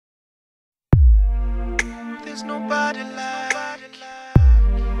There's nobody like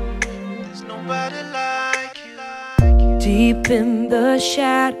you. There's nobody like you. Deep in the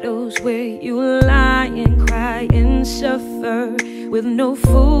shadows where you lie and cry and suffer with no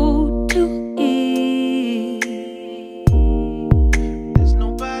food to eat. There's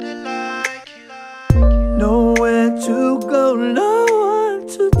nobody like you. Nowhere to go, no one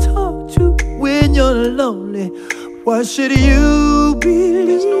to talk to when you're lonely. Why should you believe?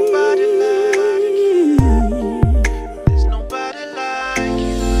 There's nobody like you. There's nobody like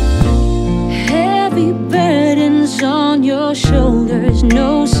you. Heavy burdens on your shoulders,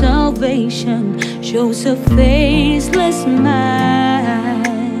 no salvation shows a faceless smile.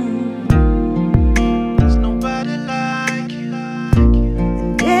 There's nobody like you.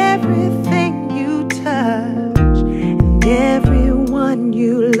 And everything you touch and everyone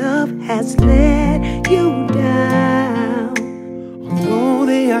you love has let you down. Although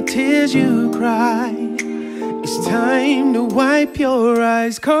they are tears you cry, it's time to wipe your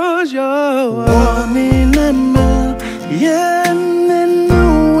eyes, 'cause you're one in a million, and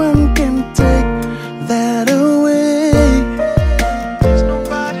no one can take that away. There's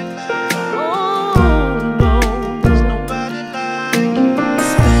nobody like you. Oh no, There's nobody like you.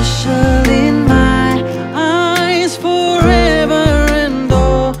 Special in my eyes, forever and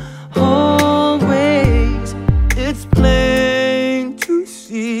always. It's plain to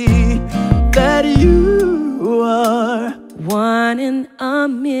see that you are one in a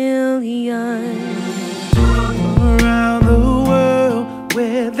million. around the world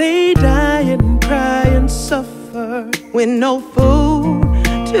where they die and cry and suffer with no food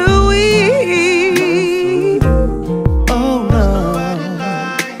to eat. Oh no,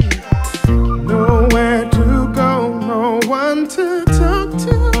 nowhere to go, no one to talk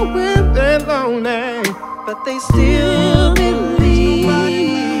to when they're lonely, but they still believe.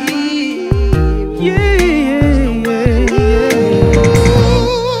 Yeah.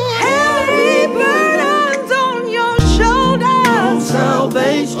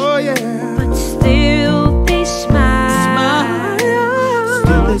 Oh yeah, But still they smile.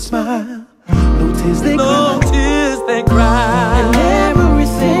 Still they smile. No tears they cry. No tears they cry. And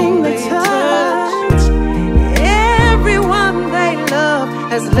everything they touch, everyone they love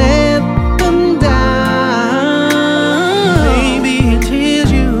has let them down. Maybe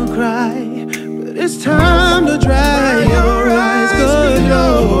tears you cry, but it's time to dry your eyes, 'cause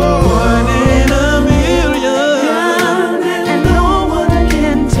you're one in a million, and no one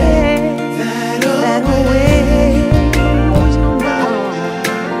can take that away.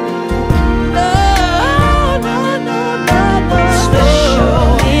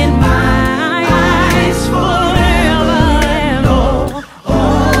 Special in my eyes forever and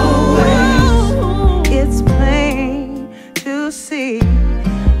Always, it's plain to see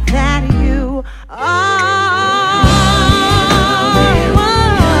that you are.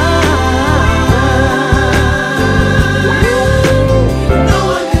 No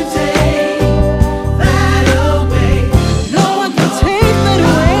one can take that away. No one can take that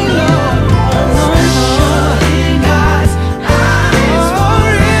away, Lord. Special in God's eyes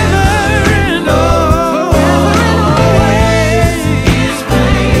forever and always.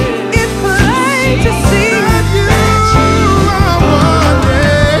 It's plain to see that you are one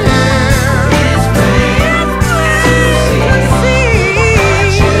there. It's plain to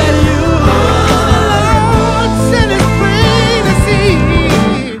see that you are. And it's plain to see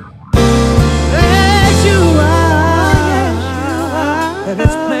that you are. And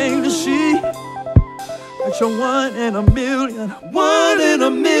it's plain to see that you're one in a million. One in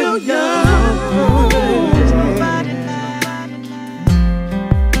a million. There's nobody like you.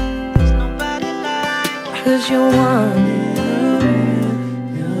 There's nobody like you. 'cause you're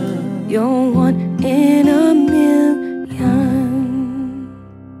one